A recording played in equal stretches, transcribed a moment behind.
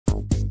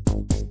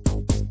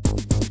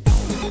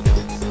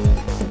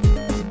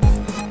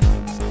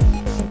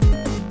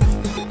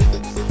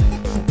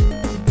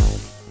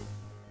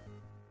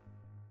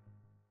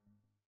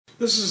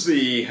This is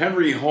the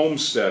Henry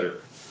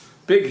Homesteader.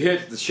 Big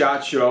hit at the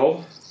SHOT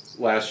Show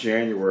last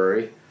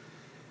January,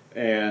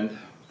 and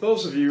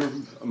those of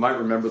you might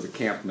remember the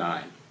Camp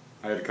 9.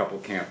 I had a couple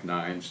of Camp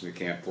 9s and the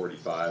Camp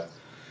 45.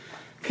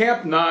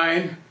 Camp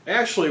 9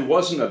 actually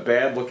wasn't a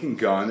bad looking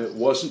gun. It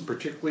wasn't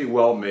particularly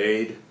well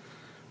made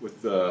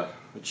with a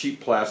cheap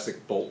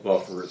plastic bolt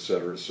buffer,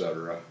 etc.,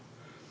 etc.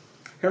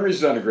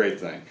 Henry's done a great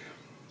thing.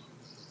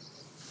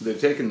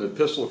 They've taken the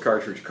pistol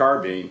cartridge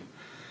carbine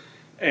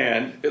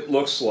and it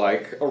looks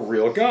like a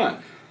real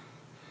gun.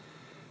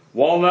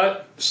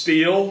 Walnut,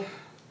 steel,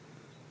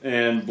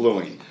 and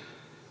bluing.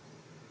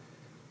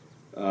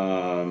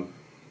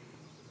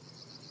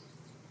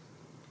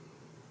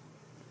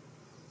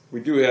 We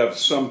do have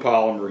some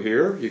polymer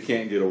here. You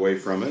can't get away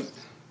from it.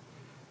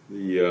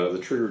 The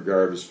trigger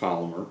guard is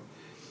polymer.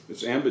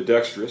 It's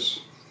ambidextrous,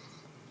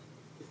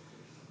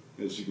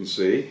 as you can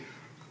see,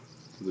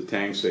 the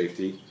tang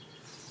safety.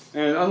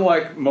 And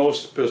unlike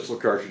most pistol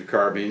cartridge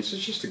carbines,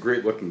 it's just a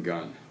great looking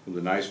gun with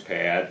a nice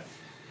pad,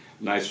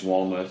 nice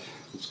walnut.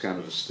 It's kind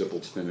of a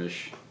stippled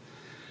finish.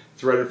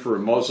 Threaded for a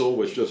muzzle,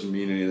 which doesn't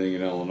mean anything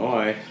in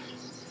Illinois.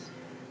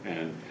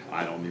 And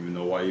I don't even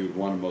know why you would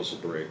want a muzzle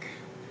brake.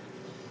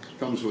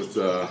 Comes with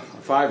a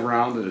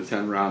 5-round and a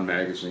 10-round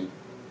magazine,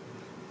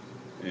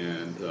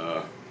 and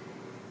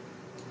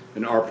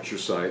an aperture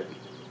sight,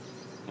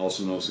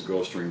 also known as a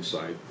ghost ring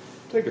sight.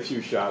 Take a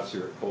few shots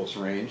here at close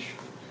range,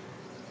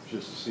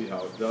 just to see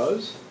how it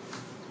does.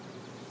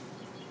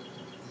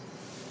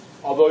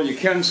 Although you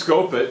can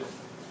scope it,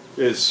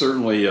 it's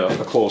certainly a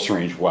close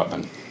range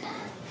weapon.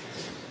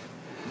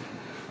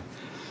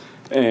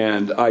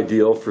 And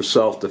ideal for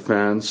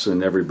self-defense,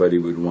 and everybody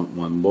would want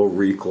one. Low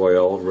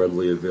recoil,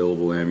 readily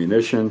available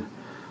ammunition,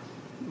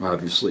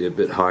 obviously a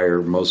bit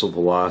higher muzzle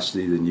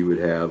velocity than you would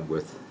have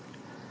with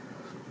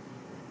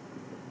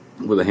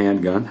a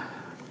handgun,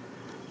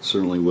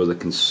 certainly with a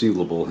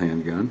concealable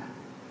handgun.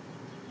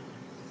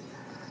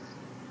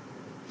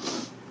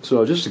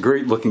 So just a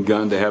great looking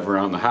gun to have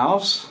around the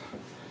house.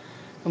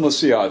 And let's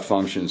see how it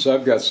functions.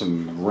 I've got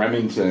some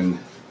Remington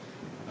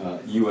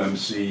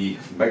UMC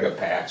Mega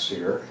Packs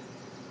here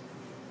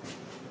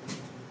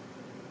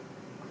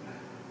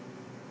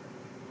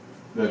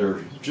that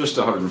are just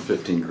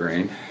 115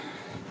 grain.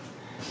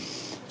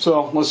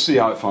 So let's see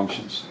how it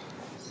functions.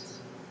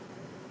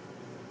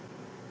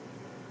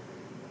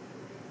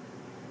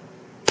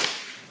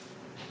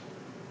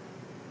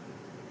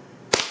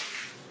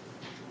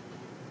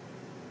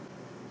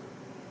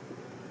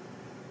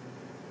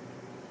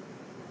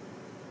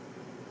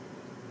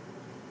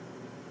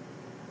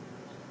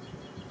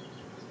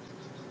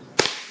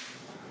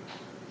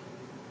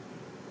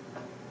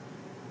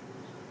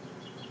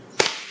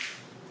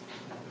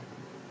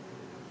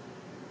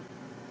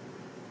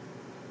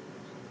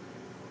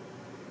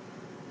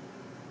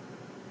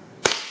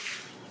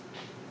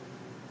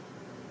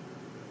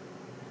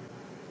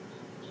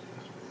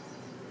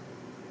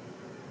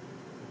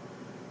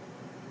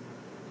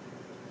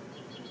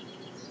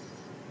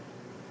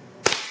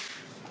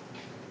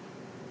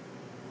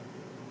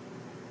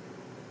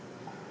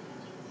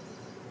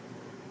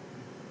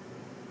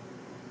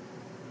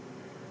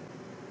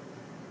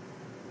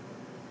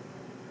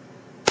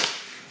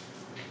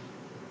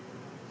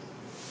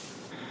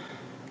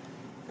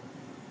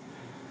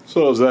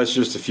 So that's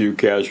just a few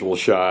casual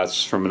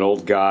shots from an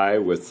old guy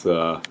with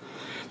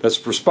that's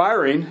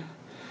perspiring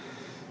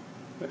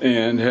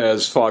and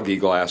has foggy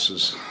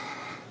glasses.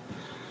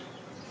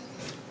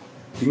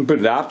 You can put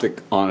an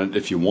optic on it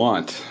if you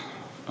want,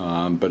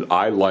 but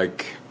I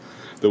like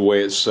the way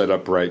it's set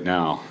up right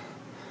now.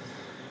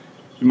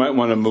 You might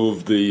want to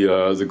move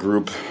the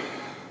group,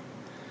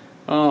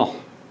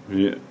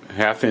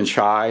 half-inch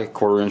high,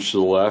 quarter-inch to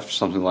the left,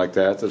 something like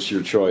that. That's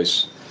your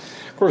choice.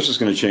 Of course, it's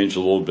going to change a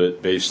little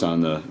bit based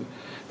on the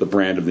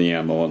brand of the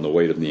ammo and the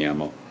weight of the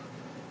ammo.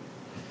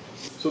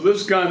 So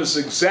this gun is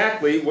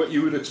exactly what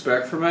you would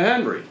expect from a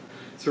Henry.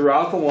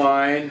 Throughout the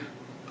line,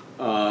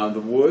 the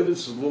wood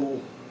is a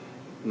little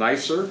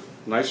nicer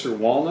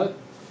walnut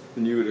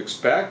than you would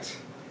expect.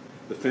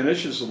 The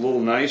finish is a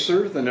little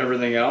nicer than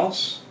everything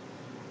else.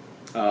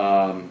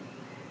 I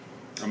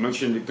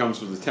mentioned it comes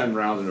with a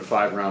 10-round and a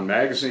 5-round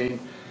magazine.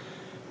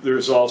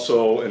 There's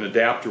also an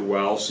adapter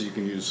well, so you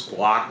can use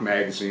Glock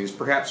magazines,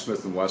 perhaps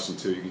Smith & Wesson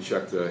too. You can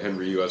check the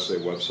Henry USA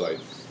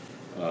website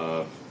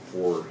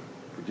for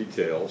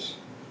details.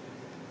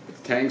 The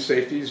tang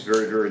safety is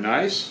very, very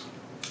nice.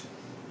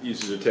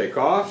 Easy to take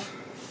off.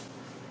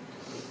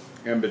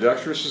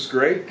 Ambidextrous is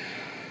great.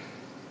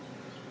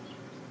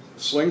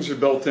 Slings are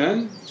built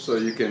in, so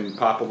you can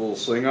pop a little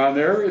sling on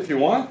there if you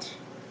want.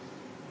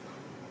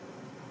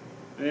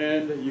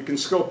 And you can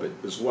scope it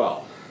as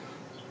well.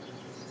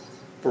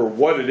 For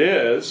what it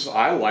is,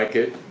 I like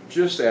it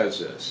just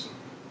as is.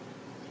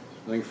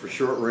 I think for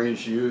short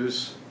range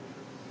use,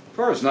 as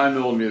far as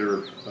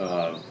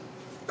 9mm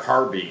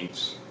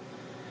carbines,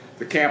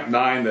 the Camp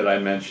 9 that I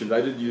mentioned,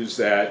 I did use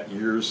that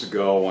years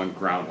ago on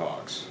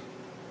groundhogs.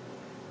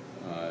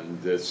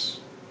 And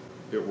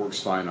it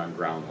works fine on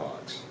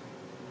groundhogs.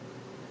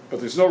 But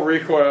there's no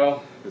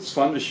recoil, It's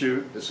fun to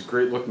shoot. It's a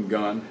great looking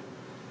gun,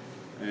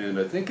 and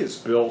I think it's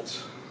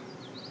built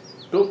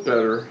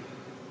better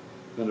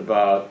than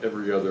about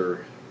every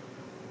other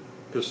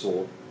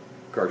pistol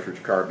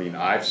cartridge carbine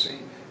I've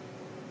seen.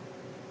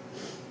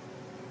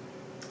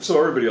 So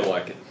everybody will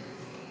like it.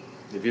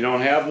 If you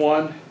don't have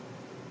one,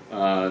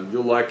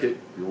 you'll like it,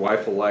 your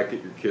wife will like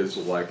it, your kids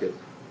will like it.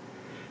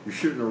 You're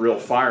shooting a real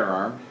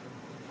firearm,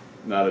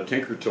 not a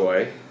tinker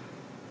toy,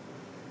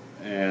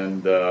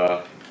 and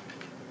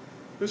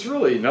there's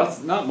really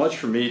not much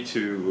for me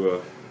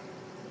to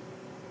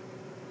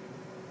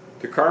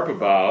carp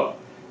about.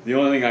 The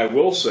only thing I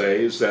will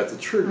say is that the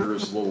trigger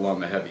is a little on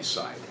the heavy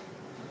side.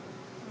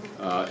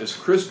 It's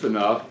crisp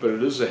enough, but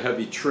it is a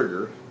heavy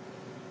trigger,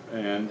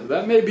 and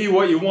that may be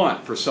what you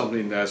want for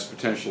something that's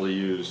potentially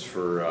used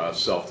for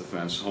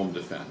self-defense, home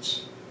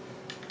defense.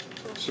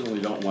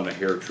 Certainly don't want a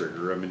hair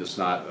trigger. I mean, it's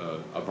not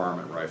a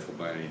varmint rifle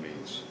by any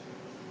means.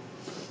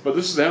 But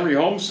this is the Henry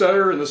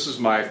Homesteader, and this is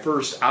my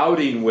first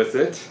outing with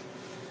it.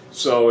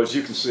 So as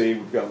you can see,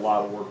 we've got a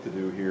lot of work to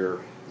do here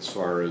as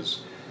far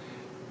as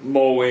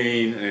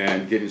mowing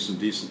and getting some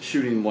decent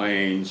shooting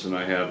lanes, and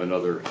I have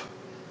another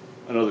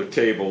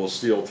table, a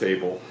steel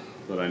table,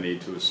 that I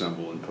need to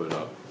assemble and put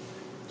up.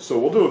 So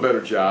we'll do a better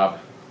job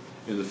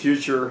in the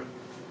future,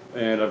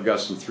 and I've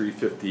got some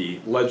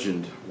 350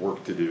 Legend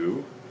work to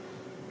do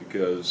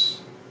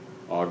because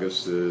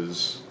August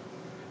is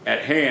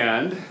at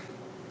hand,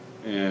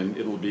 and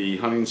it'll be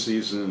hunting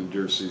season and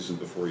deer season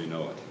before you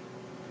know it.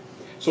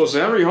 So it's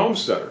a Henry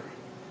Homesteader,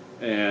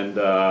 and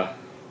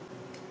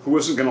who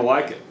isn't going to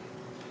like it?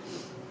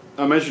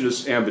 I mentioned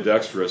this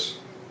ambidextrous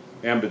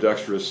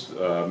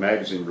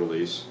magazine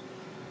release,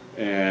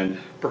 and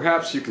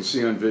perhaps you can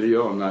see on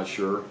video, I'm not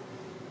sure,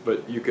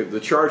 but the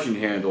charging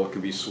handle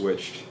can be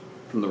switched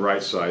from the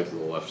right side to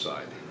the left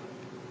side.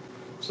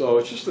 So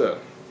it's just a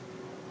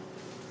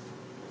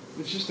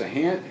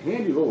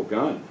handy little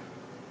gun.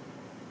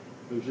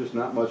 There's just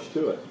not much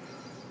to it.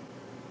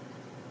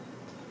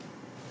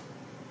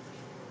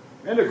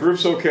 And the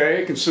grip's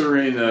okay,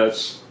 considering that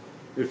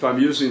if I'm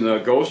using the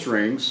ghost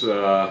rings,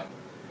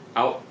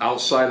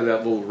 outside of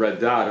that little red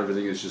dot,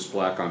 everything is just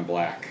black on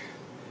black.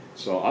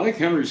 So I think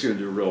Henry's going to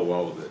do real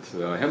well with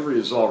it. Henry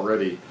is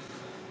already,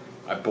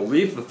 I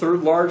believe, the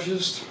third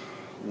largest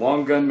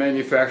long gun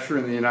manufacturer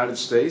in the United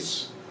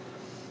States,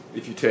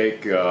 if you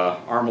take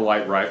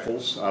Armalite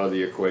rifles out of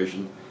the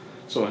equation.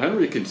 So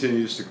Henry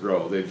continues to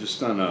grow. They've just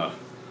done a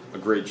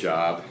great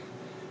job.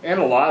 And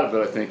a lot of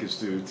it, I think, is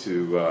due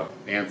to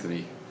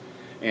Anthony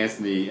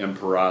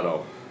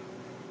Imperato,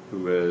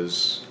 who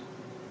has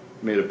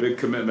made a big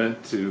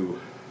commitment to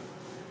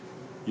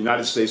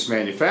United States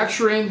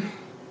manufacturing,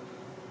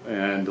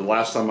 and the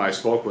last time I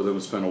spoke with him,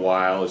 it's been a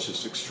while, it's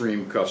just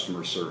extreme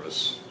customer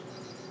service.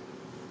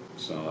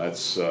 So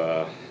that's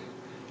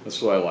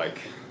what I like,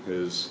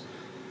 is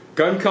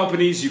gun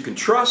companies you can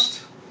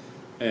trust,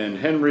 and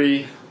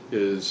Henry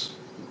is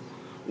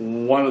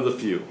one of the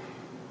few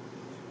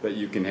that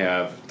you can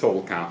have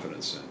total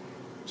confidence in.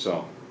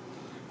 So,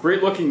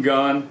 great looking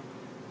gun.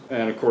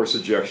 And of course,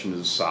 ejection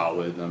is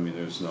solid. I mean,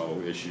 there's no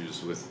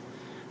issues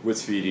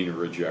with feeding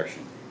or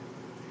ejection.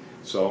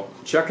 So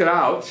check it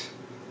out.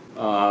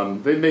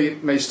 They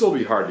may still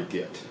be hard to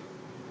get,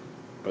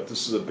 but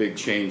this is a big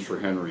change for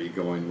Henry,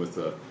 going with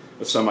a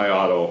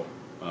semi-auto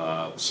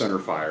center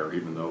fire,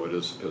 even though it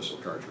is a pistol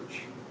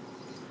cartridge.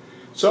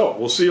 So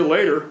we'll see you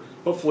later,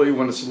 hopefully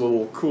when it's a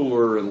little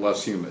cooler and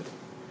less humid.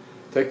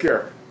 Take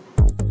care.